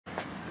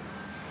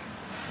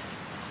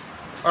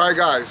Alright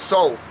guys,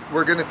 so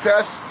we're going to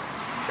test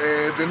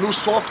the new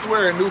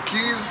software and new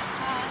keys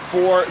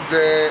for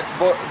the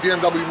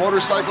BMW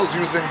motorcycles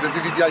using the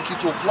DVD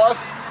KeyTool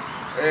Plus.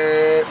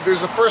 This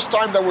is the first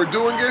time that we're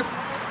doing it,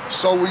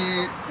 so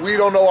we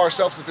don't know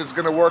ourselves if it's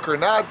going to work or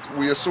not.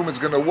 We assume it's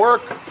going to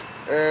work.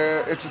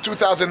 It's a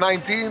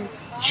 2019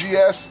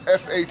 GS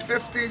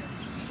F850.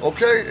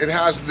 Okay, it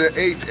has the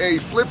 8A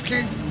flip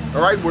key.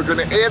 Alright, we're going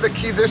to add a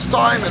key this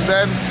time, and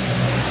then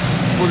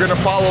we're going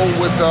to follow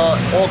with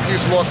all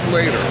keys lost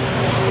later.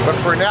 But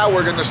for now,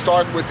 we're going to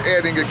start with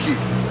adding a key.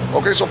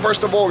 Okay, so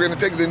first of all, we're going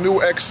to take the new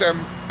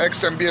XM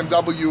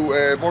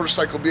BMW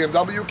motorcycle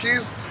BMW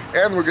keys,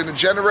 and we're going to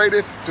generate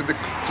it to the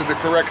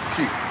correct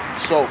key.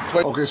 So,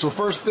 okay, so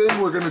first thing,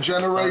 we're going to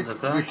generate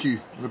the key.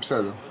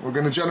 We're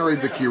going to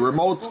generate the key.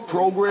 Remote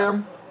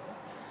program,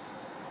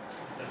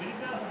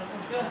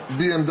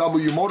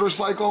 BMW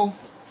motorcycle,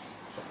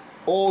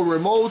 all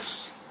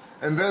remotes.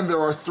 And then there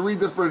are 3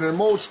 different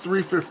remotes,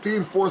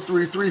 315,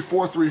 433,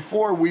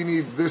 434. We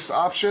need this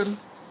option,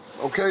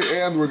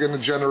 okay? And we're gonna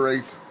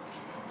generate,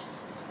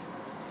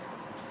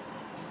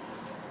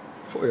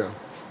 yeah.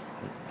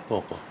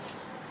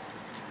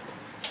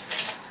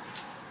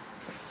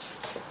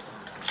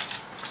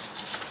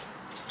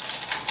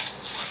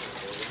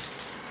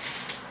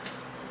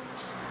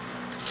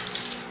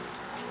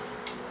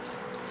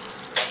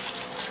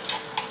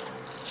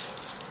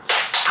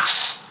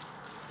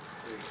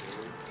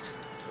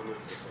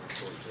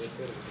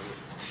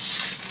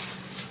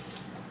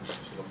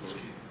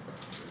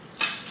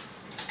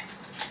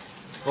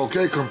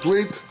 Okay,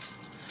 complete.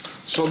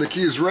 So the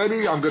key is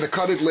ready. I'm gonna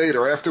cut it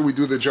later after we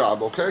do the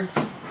job, okay?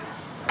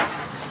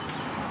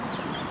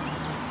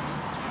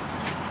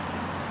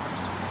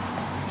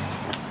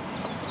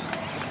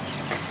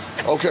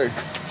 Okay.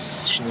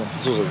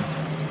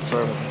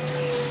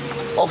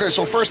 Okay,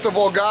 so first of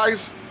all,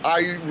 guys,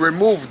 I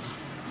removed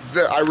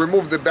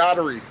the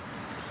battery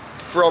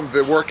from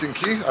the working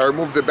key. I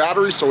removed the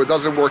battery so it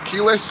doesn't work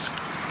keyless.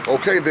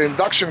 Okay, the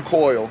induction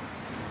coil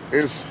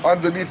is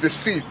underneath the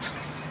seat.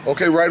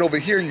 Okay, right over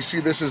here, you see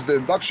this is the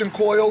induction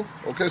coil.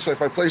 Okay, so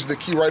if I place the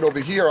key right over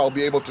here, I'll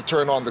be able to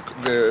turn on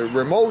the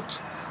remote.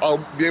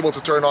 I'll be able to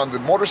turn on the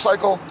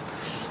motorcycle.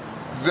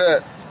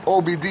 The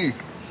OBD,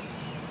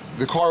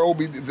 the car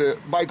OBD, the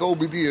bike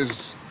OBD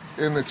is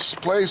in its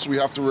place. We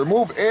have to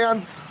remove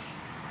and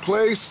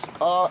place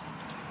a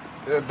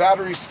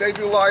battery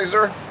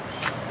stabilizer,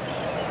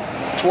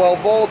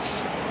 12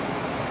 volts.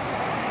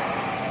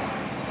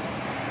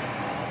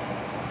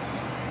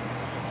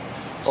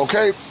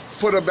 Okay,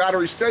 put a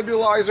battery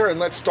stabilizer and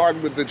let's start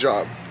with the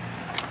job.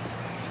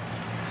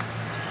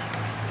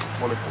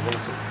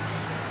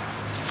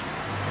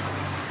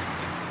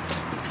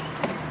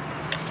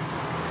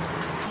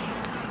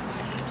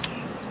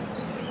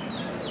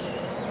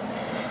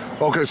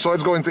 Okay, so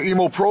let's go into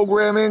emo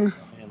programming.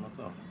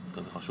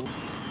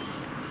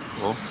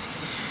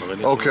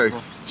 Okay,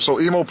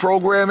 so emo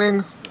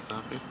programming.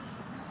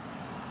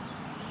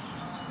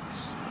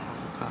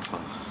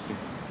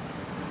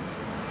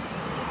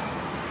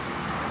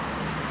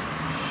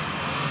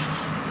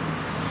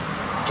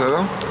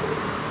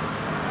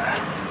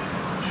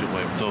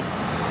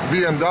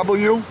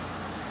 BMW,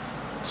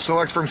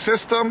 select from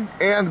system,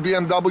 and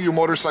BMW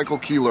motorcycle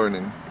key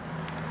learning.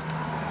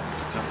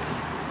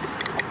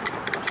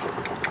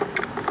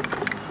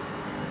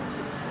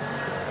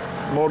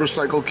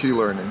 Motorcycle key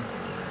learning.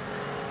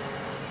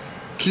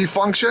 Key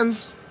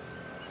functions,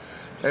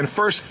 and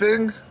first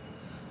thing,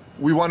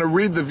 we want to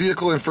read the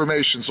vehicle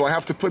information, so I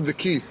have to put the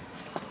key.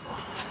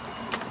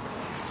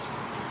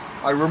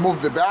 I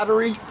removed the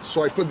battery,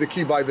 so I put the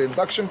key by the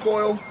induction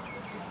coil.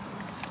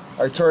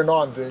 I turn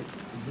on the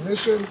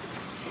ignition.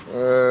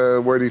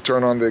 Where do you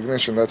turn on the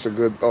ignition? That's a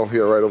good, oh,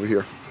 here, right over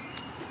here.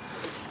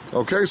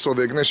 Okay, so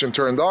the ignition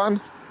turned on.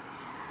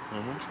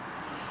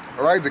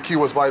 All right, the key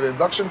was by the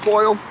induction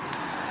coil.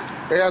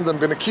 And I'm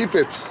gonna keep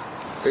it.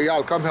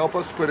 Eyal, come help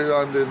us, put it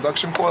on the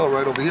induction coil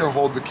right over here.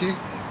 Hold the key.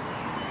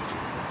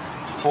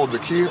 Hold the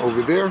key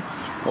over there.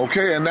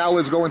 Okay, and now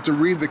let's go into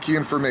read the key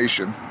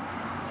information.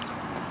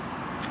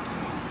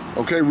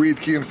 Okay, read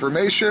key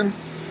information.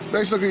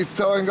 Basically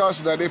telling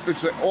us that if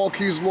it's all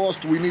keys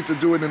lost, we need to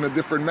do it in a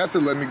different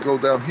method. Let me go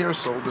down here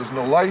so there's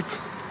no light.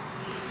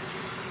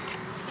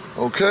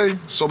 Okay,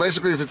 so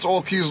basically if it's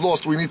all keys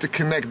lost, we need to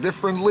connect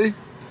differently.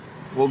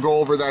 We'll go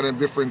over that in a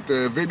different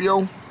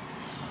video.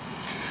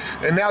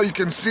 And now you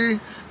can see,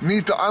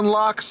 need to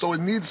unlock, so it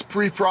needs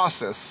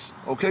pre-process.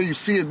 Okay, you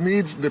see it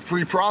needs the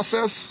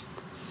pre-process.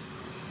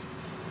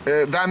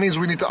 That means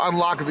we need to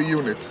unlock the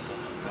unit.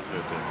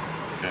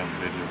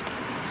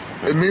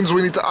 It means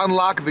we need to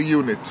unlock the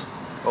unit.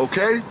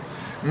 Okay?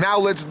 Now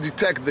let's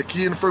detect the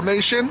key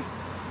information.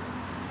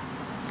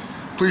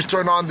 Please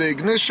turn on the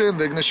ignition.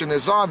 The ignition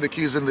is on. The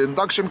key is in the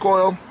induction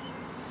coil.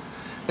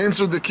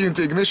 Insert the key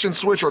into ignition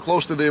switch or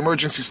close to the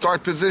emergency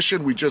start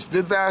position. We just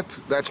did that.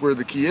 That's where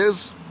the key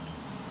is.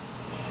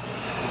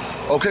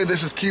 Okay,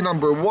 this is key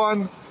number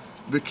 1.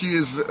 The key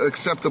is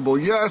acceptable,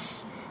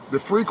 yes.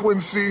 The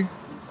frequency,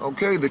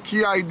 okay, the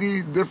key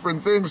ID,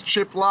 different things.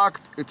 Chip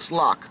locked, it's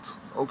locked.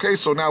 Okay,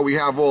 so now we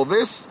have all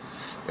this.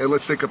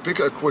 Let's take a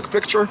quick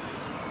picture.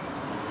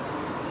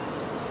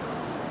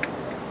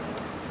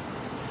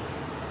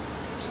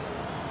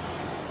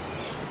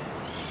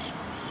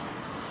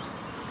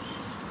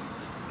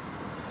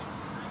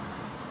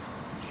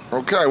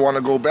 Okay, I want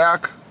to go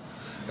back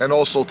and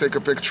also take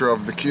a picture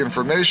of the key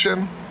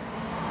information.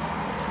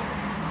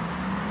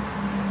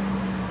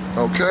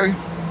 Okay,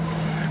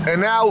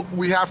 and now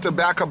we have to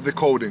back up the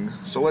coding.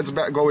 So let's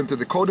go into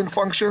the coding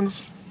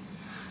functions.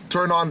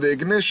 Turn on the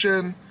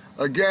ignition.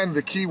 Again,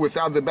 the key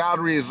without the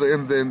battery is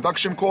in the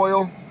induction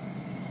coil.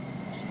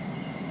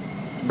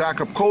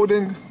 Backup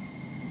coding.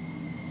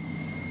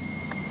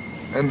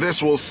 And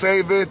this will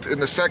save it.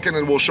 In a second,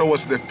 it will show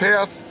us the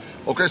path.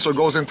 Okay, so it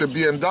goes into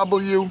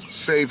BMW,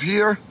 save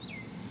here.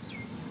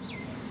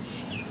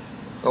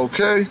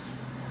 Okay.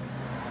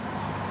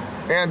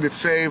 And it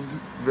saved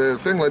the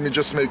thing. Let me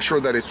just make sure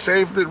that it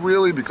saved it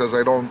really, because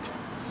I don't.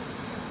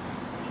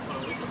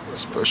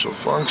 Special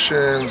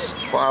functions,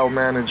 file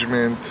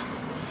management,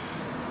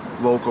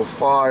 local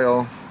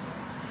file,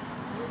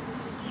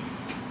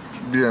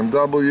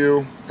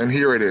 BMW, and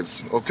here it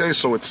is. Okay,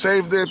 so it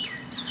saved it.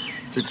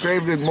 It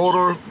saved it,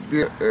 motor.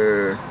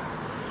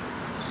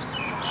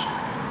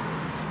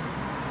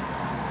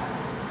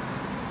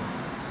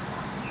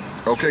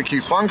 Okay, key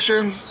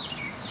functions.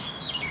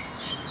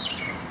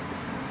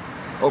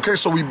 Okay,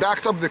 so we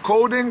backed up the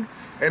coding,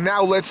 and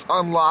now let's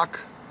unlock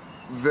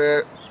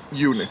the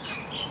unit.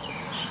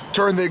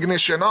 Turn the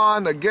ignition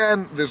on.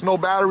 Again, there's no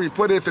battery.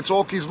 Put it, if it's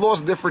all keys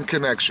lost, different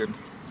connection.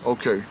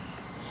 Okay.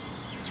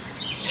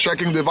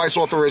 Checking device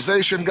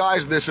authorization,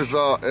 guys. This is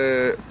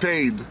a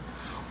paid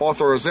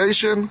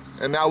authorization.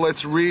 And now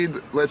let's read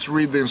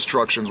the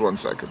instructions 1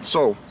 second.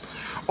 So,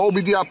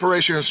 OBD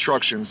operation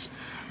instructions.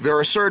 There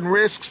are certain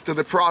risks to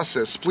the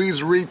process.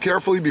 Please read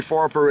carefully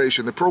before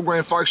operation. The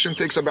program function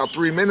takes about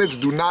 3 minutes.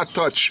 Do not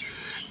touch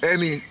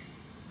any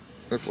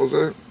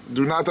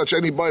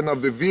button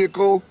of the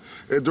vehicle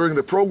during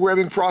the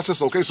programming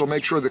process. Okay, so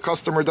make sure the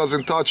customer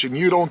doesn't touch and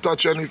you don't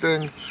touch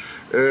anything.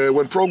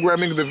 When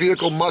programming, the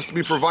vehicle must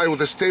be provided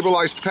with a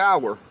stabilized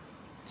power.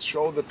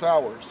 Show the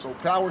power. So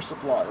power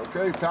supply,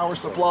 okay? Power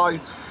supply,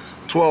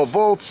 12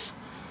 volts.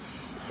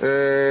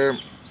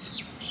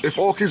 If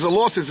all keys are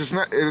lost, it's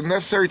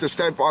necessary to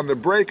step on the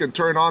brake and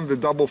turn on the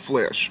double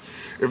flash.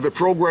 If the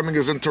programming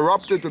is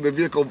interrupted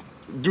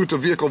due to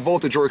vehicle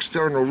voltage or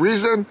external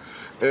reason,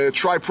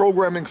 try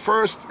programming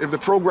first. If the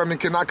programming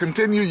cannot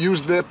continue,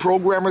 use the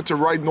programmer to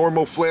write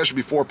normal flash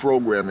before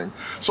programming.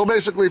 So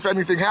basically, if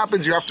anything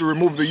happens, you have to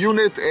remove the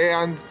unit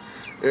and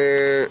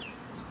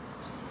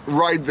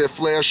write the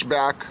flash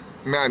back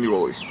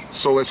manually.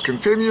 So let's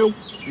continue.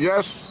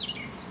 Yes.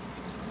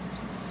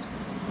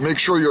 Make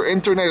sure your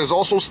internet is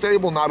also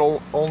stable, not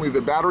only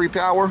the battery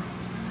power.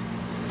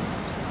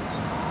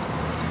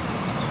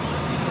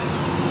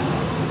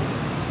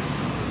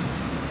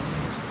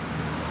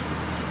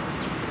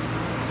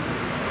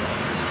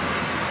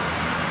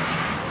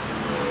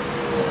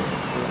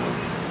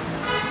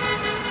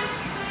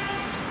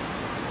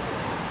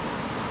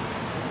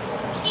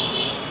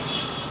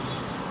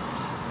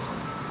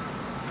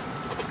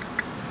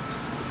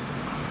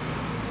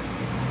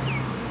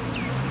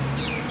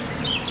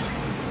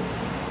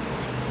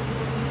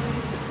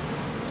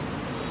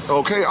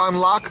 Okay,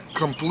 unlock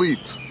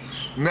complete.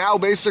 Now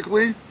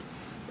basically,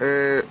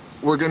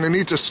 we're gonna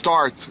need to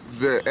start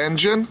the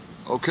engine,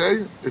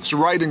 okay? It's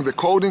writing the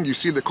coding. You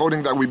see the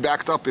coding that we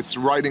backed up, it's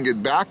writing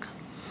it back.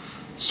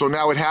 So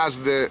now it has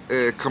the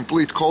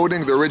complete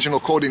coding, the original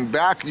coding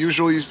back.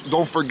 Usually,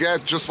 don't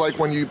forget, just like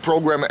when you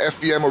program a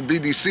FEM or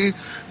BDC,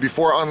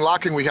 before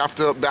unlocking, we have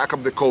to back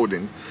up the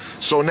coding.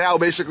 So now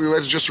basically,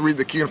 let's just read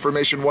the key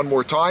information one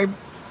more time.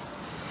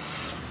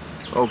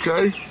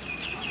 Okay.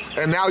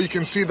 And now you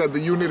can see that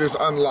the unit is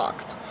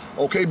unlocked.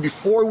 Okay,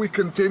 before we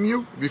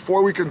continue,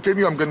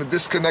 I'm gonna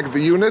disconnect the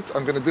unit.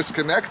 I'm gonna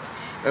disconnect,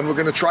 and we're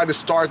gonna try to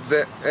start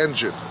the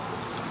engine.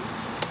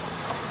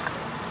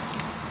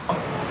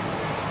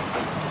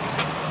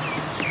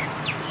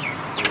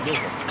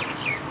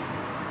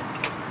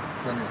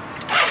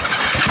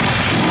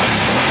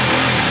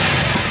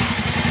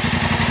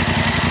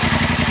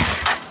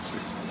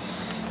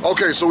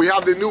 Okay, so we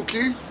have the new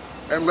key,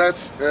 and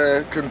let's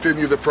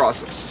continue the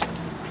process.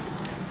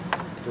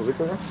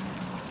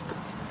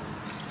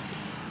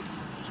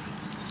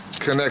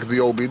 Connect the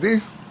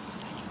OBD,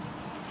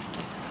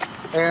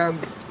 and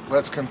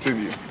let's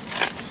continue.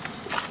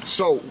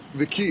 So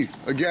the key,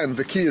 again,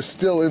 the key is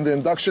still in the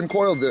induction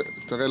coil. The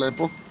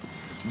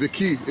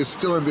key is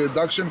still in the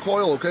induction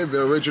coil, okay,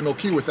 the original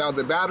key without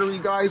the battery,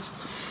 guys.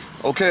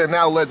 Okay, and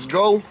now let's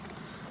go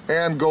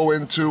and go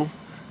into,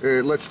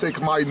 let's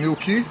take my new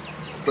key.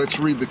 Let's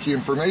read the key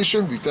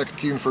information, detect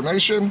key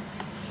information.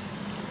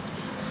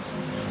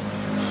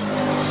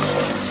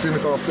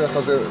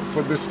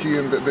 Put this key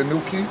in the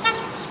new key.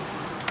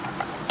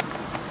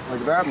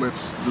 Like that,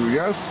 let's do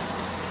yes.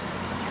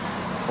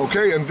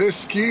 Okay, and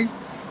this key,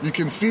 you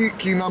can see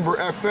key number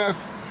FF.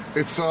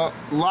 It's a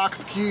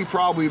locked key,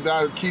 probably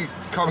that key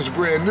comes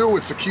brand new.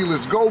 It's a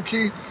keyless go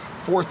key,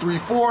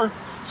 434.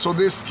 So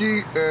this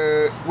key,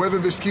 whether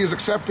this key is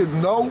accepted,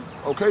 no,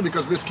 okay,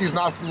 because this key is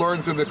not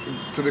learned to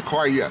the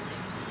car yet.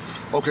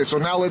 Okay, so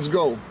now let's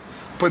go.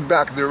 Put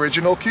back the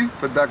original key,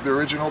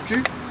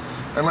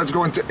 and let's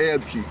go into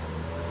add key.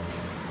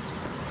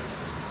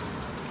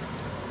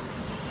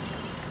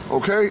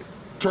 Okay,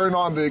 turn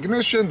on the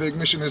ignition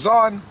is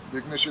on,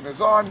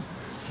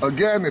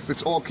 Again, if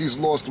it's all keys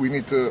lost, we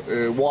need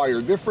to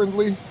wire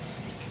differently.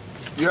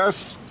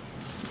 Yes.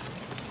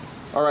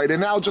 All right,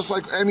 and now just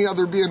like any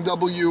other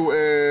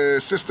BMW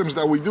systems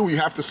that we do, we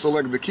have to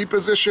select the key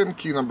position,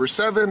 key number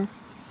 7.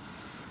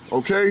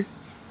 Okay.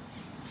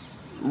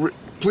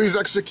 Please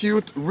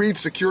execute, read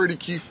security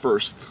key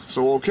first.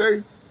 So,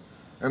 okay.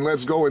 And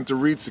let's go into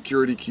read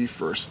security key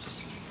first.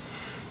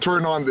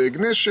 Turn on the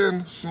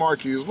ignition, smart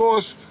key is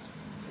lost.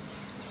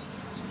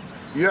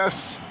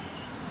 Yes.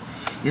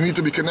 You need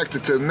to be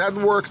connected to a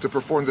network to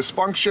perform this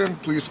function.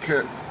 Please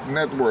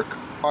network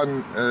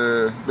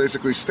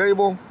basically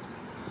stable.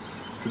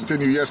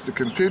 Continue yes to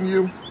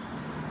continue.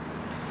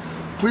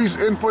 Please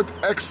input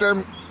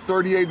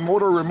XM38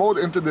 motor remote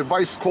into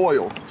device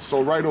coil.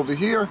 So right over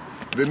here,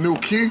 the new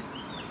key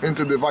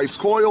into device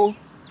coil.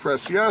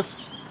 Press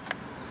yes.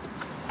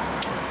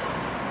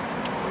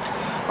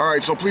 All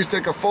right, so please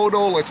take a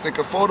photo. Let's take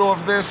a photo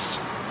of this.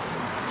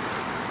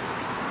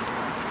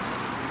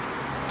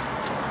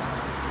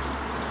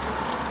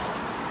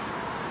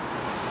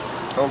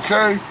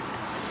 Okay.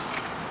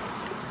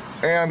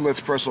 And let's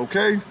press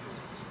OK.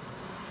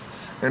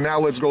 And now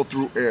let's go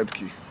through add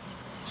key.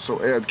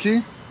 So add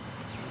key.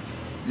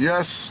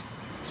 Yes.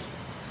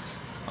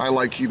 I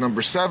like key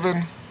number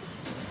 7.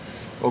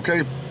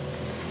 Okay.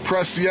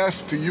 Press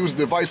yes to use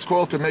device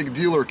coil to make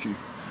dealer key.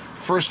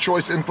 First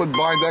choice input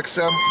bind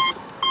XM.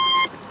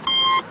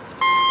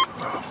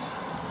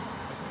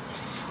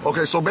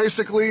 Okay, so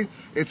basically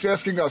it's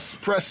asking us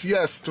press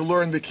yes to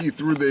learn the key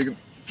through the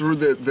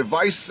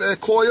device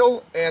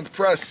coil, and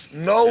press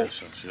no.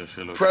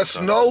 Press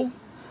no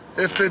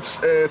if it's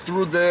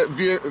through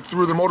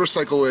the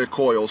motorcycle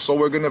coil. So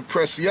we're gonna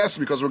press yes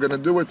because we're gonna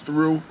do it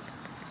through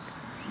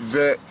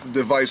the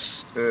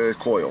device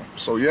coil.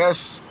 So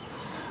yes.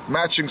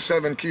 Matching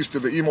 7 keys to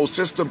the EMO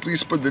system.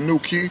 Please put the new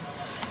key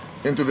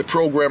into the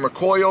programmer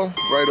coil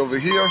right over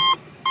here.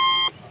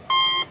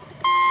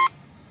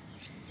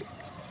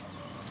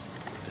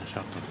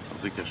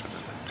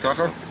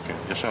 ככה?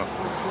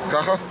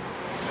 ככה?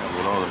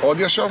 עוד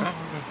ישר?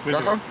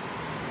 ככה?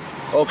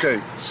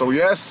 Okay, so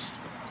yes.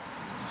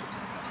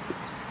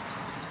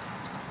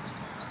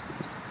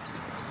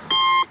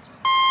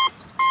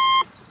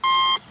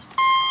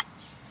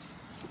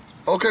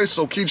 Okay,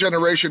 so key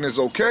generation is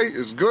okay,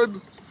 is good.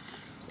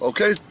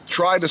 Okay,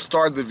 try to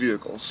start the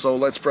vehicle. So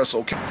let's press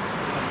OK.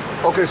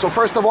 Okay, so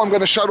first of all, I'm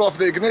going to shut off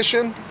the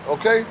ignition.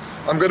 Okay,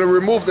 I'm going to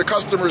remove the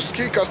customer's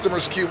key.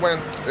 Customer's key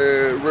went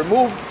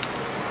removed.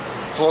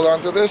 Hold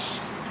on to this.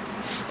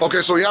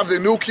 Okay, so we have the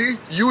new key.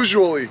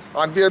 Usually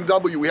on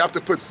BMW, we have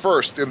to put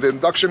first in the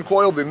induction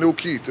coil the new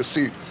key to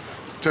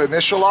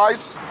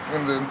initialize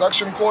in the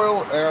induction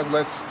coil, and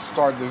let's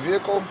start the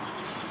vehicle.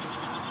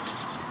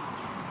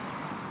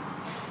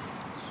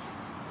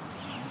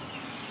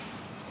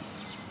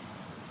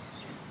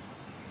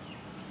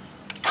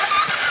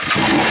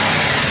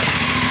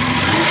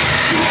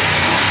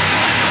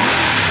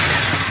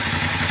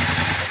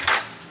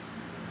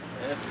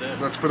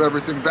 Let's put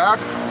everything back.